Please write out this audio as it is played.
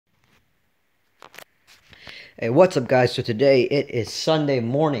Hey, what's up, guys? So today it is Sunday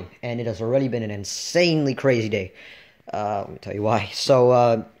morning, and it has already been an insanely crazy day. Let me tell you why.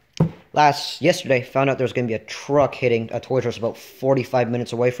 So, yesterday, found out there was gonna be a truck hitting a Toys R Us about 45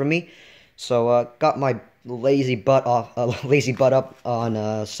 minutes away from me. So, got my lazy butt up on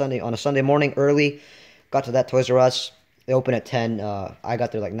on a Sunday morning early. Got to that Toys R Us. They open at 10. I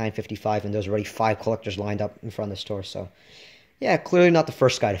got there like 9:55, and there's already 5 collectors lined up in front of the store. So, yeah, clearly not the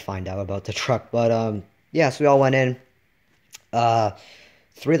first guy to find out about the truck, but yeah, so we all went in. Uh,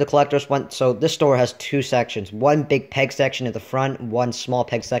 Three of the collectors went. So this store has two sections: one big peg section at the front, one small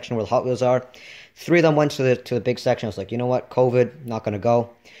peg section where the Hot Wheels are. Three of them went to the big section. I was like, you know what, COVID, not gonna go.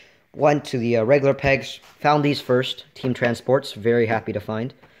 Went to the regular pegs. Found these first. Team Transports. Very happy to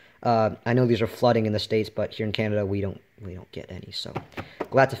find. I know these are flooding in the States, but here in Canada we don't get any. So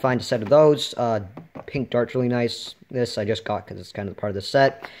glad to find a set of those. Pink Dart's really nice. This I just got because it's kind of part of the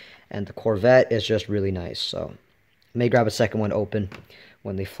set. And the Corvette is just really nice. So may grab a second one open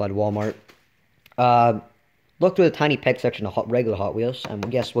when they flood Walmart. Looked through the tiny peg section of regular Hot Wheels,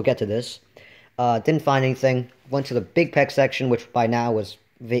 and yes, we'll get to this. Didn't find anything. Went to the big peg section, which by now was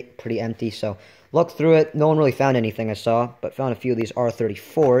pretty empty. So looked through it. No one really found anything I saw, but found a few of these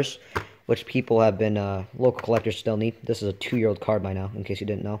R34s, which people have been, local collectors still need. This is a 2-year-old car by now, in case you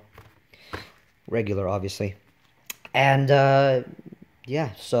didn't know. Regular, obviously. And,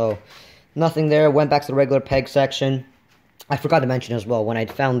 yeah, so nothing there. Went back to the regular peg section. I forgot to mention as well, when I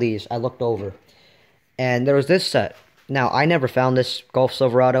found these, I looked over, and there was this set. Now, I never found this Golf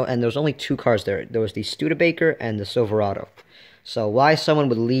Silverado, and there was only two cars there. There was the Studebaker and the Silverado. So why someone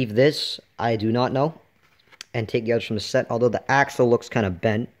would leave this, I do not know, and take the others from the set, although the axle looks kind of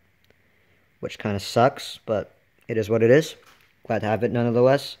bent, which kind of sucks, but it is what it is. Glad to have it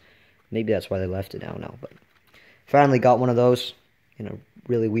nonetheless. Maybe that's why they left it, I don't know, but finally got one of those in a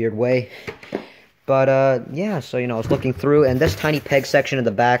really weird way. But, yeah, so, I was looking through, and this tiny peg section in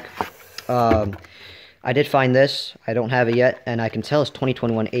the back, I did find this. I don't have it yet, and I can tell it's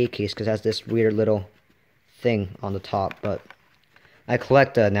 2021 A case, because it has this weird little thing on the top, but I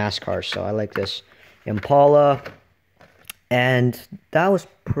collect NASCAR, so I like this Impala, and that was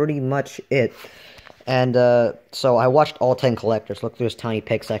pretty much it. And, so I watched all 10 collectors, looked through this tiny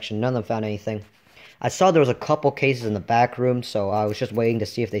peg section, none of them found anything. I saw there was a couple cases in the back room, so I was just waiting to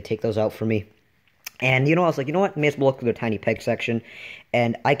see if they take those out for me. And, I was like, you know what, may as well look through the tiny peg section.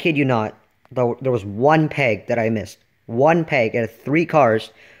 And I kid you not, though, there was one peg that I missed. One peg out of 3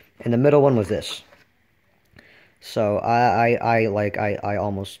 cars, and the middle one was this. So I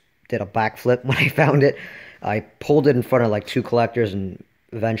almost did a backflip when I found it. I pulled it in front of like 2 collectors, and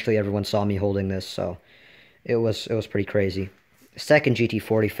eventually everyone saw me holding this. So it was pretty crazy. Second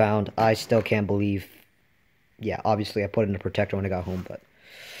GT40 found. I still can't believe. Yeah, obviously I put it in a protector when I got home, but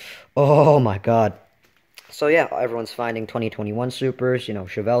oh my god. So yeah, everyone's finding 2021 supers,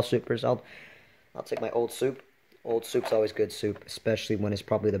 Chevelle supers. I'll take my old soup. Old soup's always good soup, especially when it's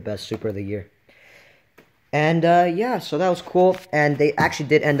probably the best super of the year. And yeah, so that was cool. And they actually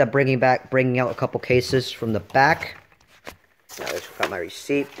did end up bringing out a couple cases from the back. I just got my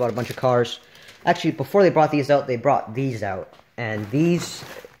receipt. Bought a bunch of cars. Actually, before they brought these out, they brought these out. And these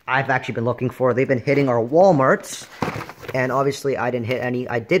I've actually been looking for. They've been hitting our Walmarts, and obviously I didn't hit any.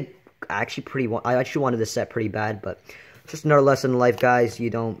 I actually wanted this set pretty bad, but just another lesson in life, guys.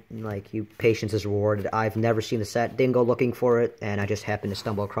 Patience is rewarded. I've never seen the set, didn't go looking for it, and I just happened to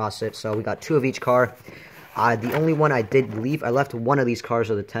stumble across it. So we got 2 of each car. The only one I did leave, I left one of these cars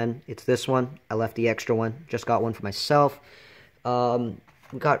of the 10. It's this one. I left the extra one. Just got one for myself.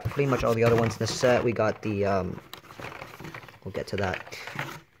 We got pretty much all the other ones in the set. We got the, we'll get to that.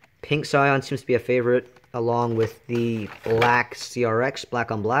 Pink Scion seems to be a favorite, along with the black CRX,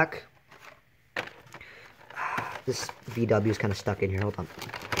 black on black. This VW is kind of stuck in here. Hold on.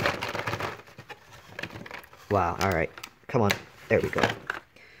 Wow, alright. Come on. There we go.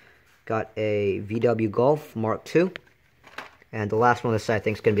 Got a VW Golf Mark II. And the last one on this side I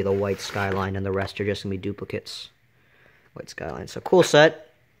think is going to be the white Skyline, and the rest are just going to be duplicates. White Skyline. So, cool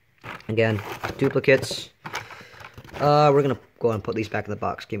set. Again, duplicates. We're going to go ahead and put these back in the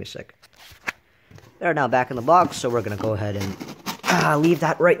box. Give me a sec. They're now back in the box, so we're going to go ahead and leave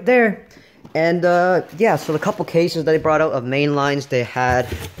that right there. And, yeah, so the couple cases that they brought out of main lines, they had,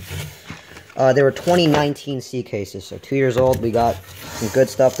 they were 2019 C cases, so 2 years old. We got some good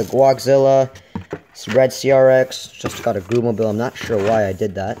stuff, the Guagzilla, this red CRX, just got a Groomobile. I'm not sure why I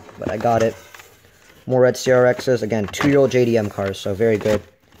did that, but I got it. More red CRXs, again, 2-year-old JDM cars, so very good.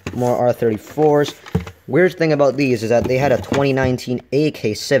 More R34s. Weird thing about these is that they had a 2019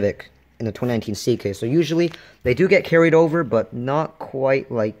 AK Civic in the 2019 CK. So usually they do get carried over, but not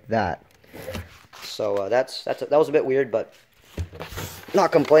quite like that. So that was a bit weird, but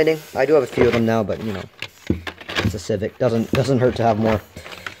not complaining. I do have a few of them now, but you know, it's a Civic. Doesn't hurt to have more.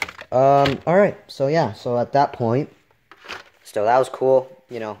 All right. So yeah. So at that point, still that was cool.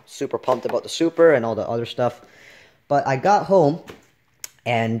 You know, super pumped about the Super and all the other stuff. But I got home,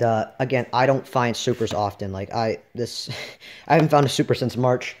 and again, I don't find Supers often. Like I haven't found a Super since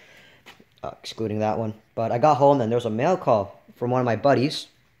March, excluding that one. But I got home, and there was a mail call from one of my buddies.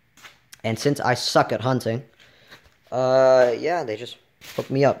 And since I suck at hunting, yeah, they just hooked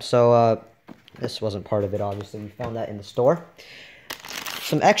me up. So this wasn't part of it, obviously. We found that in the store.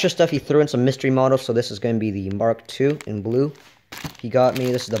 Some extra stuff he threw in, some mystery models. So this is going to be the Mark II in blue. He got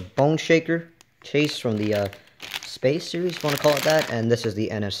me, this is the Bone Shaker Chase from the Space series, if you want to call it that. And this is the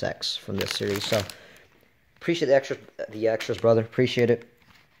NSX from this series. So appreciate the extras, brother. Appreciate it.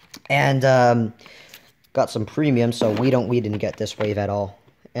 And got some premium, so we didn't get this wave at all.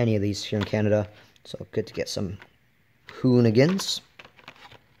 Any of these here in Canada. So good to get some Hoonigans.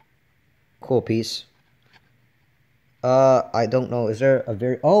 Cool piece. I don't know. Is there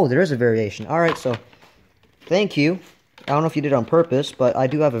a oh, there is a variation. Alright, so thank you. I don't know if you did it on purpose, but I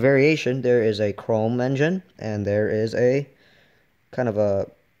do have a variation. There is a chrome engine, and there is a kind of a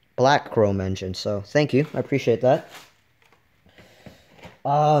black chrome engine. So thank you. I appreciate that.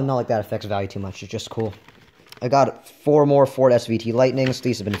 Not like that affects value too much. It's just cool. I got 4 more Ford SVT Lightnings.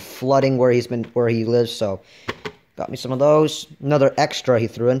 These have been flooding where he lives, so got me some of those. Another extra he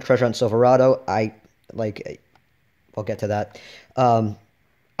threw in, Treasure Hunt Silverado. I'll get to that.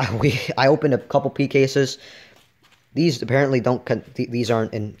 I opened a couple P cases. These apparently these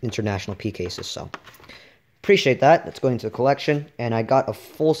aren't in international P cases, so appreciate that. That's going to the collection. And I got a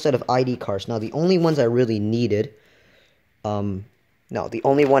full set of ID cards. Now the only ones I really needed, no, the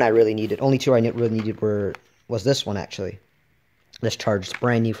only one I really needed, only 2 I really needed was this one actually. This Charger is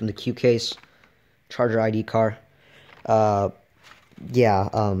brand new from the Q case. Charger ID car. The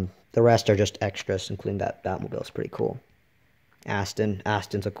rest are just extras, including that Batmobile. It's pretty cool.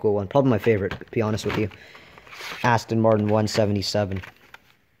 Aston's a cool one. Probably my favorite, to be honest with you. Aston Martin 177.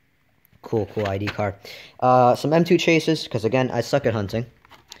 Cool ID car. Some M2 chases, because again, I suck at hunting.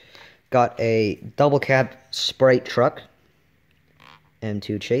 Got a double cab Sprite truck.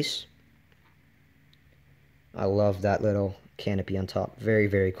 M2 chase. I love that little canopy on top. Very,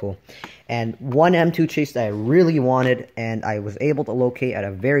 very cool. And one M2 chase that I really wanted, and I was able to locate at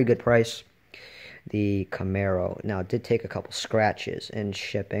a very good price. The Camaro. Now, it did take a couple scratches in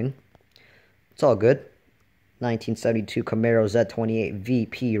shipping. It's all good. 1972 Camaro Z28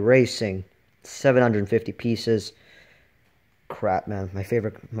 VP Racing. 750 pieces. Crap, man. My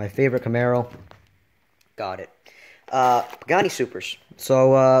favorite Camaro. Got it. Pagani Supers.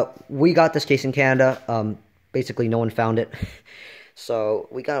 So, we got this case in Canada. Basically, no one found it. So,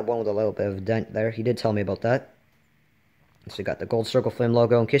 we got one with a little bit of a dent there. He did tell me about that. So, we got the Gold Circle Flame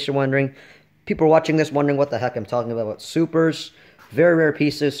logo. In case you're wondering, people watching this wondering what the heck I'm talking about Supers. Very rare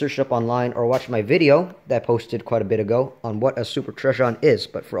pieces. Search it up online or watch my video that I posted quite a bit ago on what a Super Treasure Hunt is.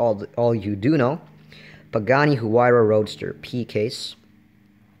 But for all you do know, Pagani Huayra Roadster P case.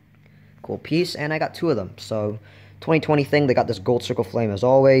 Cool piece. And I got 2 of them. So, 2020 thing, they got this Gold Circle Flame as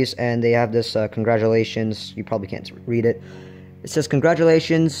always. And they have this congratulations. You probably can't read it. It says,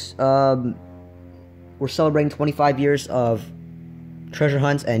 congratulations. We're celebrating 25 years of treasure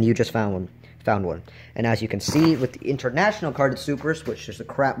hunts, and you just found one. And as you can see, with the international carded Supers, which is the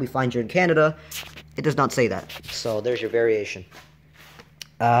crap we find here in Canada, it does not say that. So there's your variation.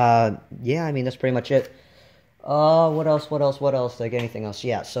 Yeah, I mean, that's pretty much it. What else? Like anything else?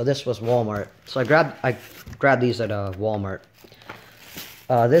 Yeah, so this was Walmart. So I grabbed these at Walmart.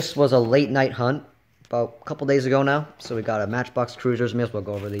 This was a late night hunt about a couple days ago now. So we got a Matchbox Cruisers. May as well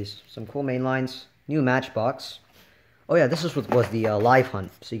go over these. Some cool main lines. New Matchbox. Oh yeah, this was the live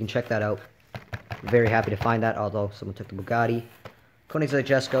hunt, so you can check that out. Very happy to find that, although someone took the Bugatti. Koenigsegg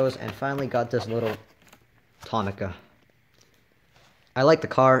Jescos, and finally got this little Tomica. I like the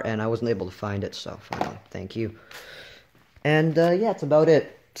car, and I wasn't able to find it, so finally, thank you. And yeah, that's about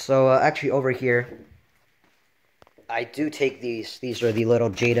it. So actually over here, I do take these. These are the little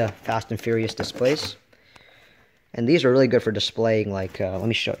Jada Fast and Furious displays. And these are really good for displaying, like, let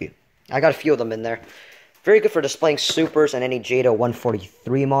me show you. I got a few of them in there. Very good for displaying Supers and any Jada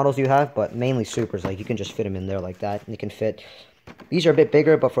 143 models you have, but mainly Supers. Like, you can just fit them in there like that. And you can fit, these are a bit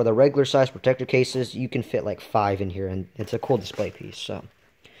bigger, but for the regular size protector cases, you can fit like 5 in here, and it's a cool display piece, so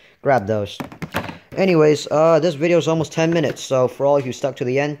grab those. Anyways, this video is almost 10 minutes, so for all of you stuck to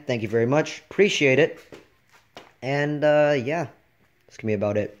the end, thank you very much. Appreciate it. And, yeah, that's gonna be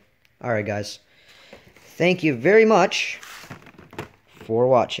about it. Alright, guys. Thank you very much for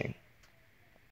watching.